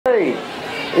Hey,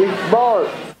 it's Bart.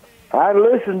 I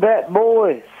listened to that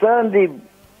boy, Sunday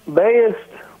Best.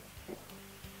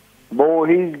 Boy,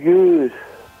 he's good.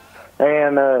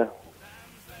 And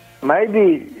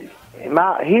maybe he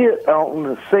might hit on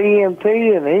the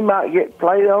CMT and he might get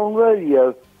played on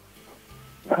radio.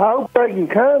 I hope they can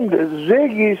come to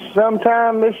Ziggy's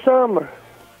sometime this summer.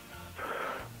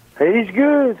 He's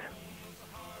good.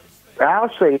 I'll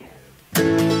see.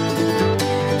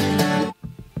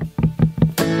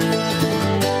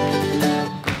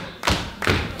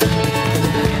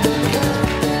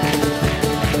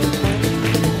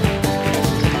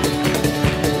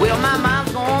 Well, my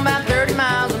mind's going about 30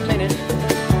 miles a minute,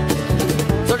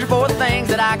 searching for things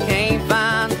that I can't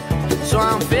find. So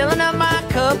I'm filling up my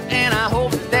cup, and I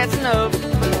hope that's enough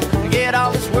to get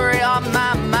all this worry off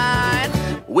my mind.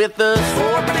 With the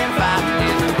swarpin' and fighting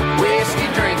and the whiskey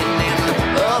drinking and the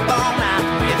up all night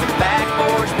with the back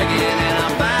porch picking, and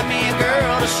I'll find me a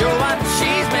girl to show what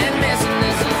she's been missing.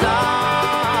 This is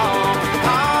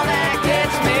all that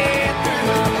gets me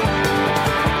through.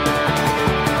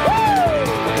 Woo!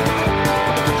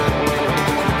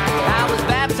 I was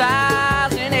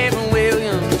baptized in Evan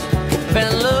Williams,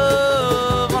 fell in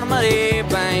love on a muddy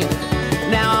bank.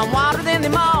 Now I'm wilder than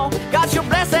them all. Got your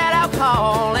blessed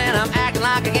alcohol, and I'm acting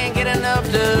like I can't get enough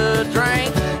to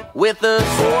drink. With the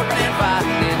swarpin' and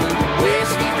fighting and the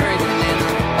whiskey drinking and the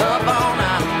up all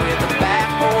night with the back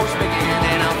porch picking,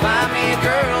 and I'll find me a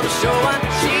girl to show what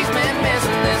she's been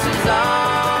missing. This is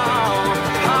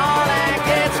all that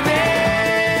gets me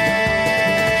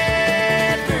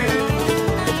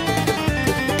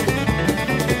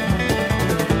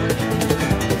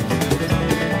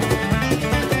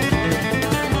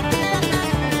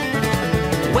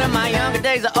When my younger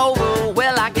days are over,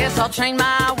 well, I guess I'll change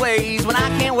my ways. When I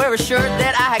can't wear a shirt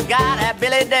that I had got at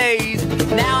Billy Days,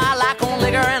 now I like on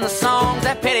liquor and the songs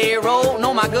that Petty wrote.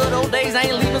 Know my good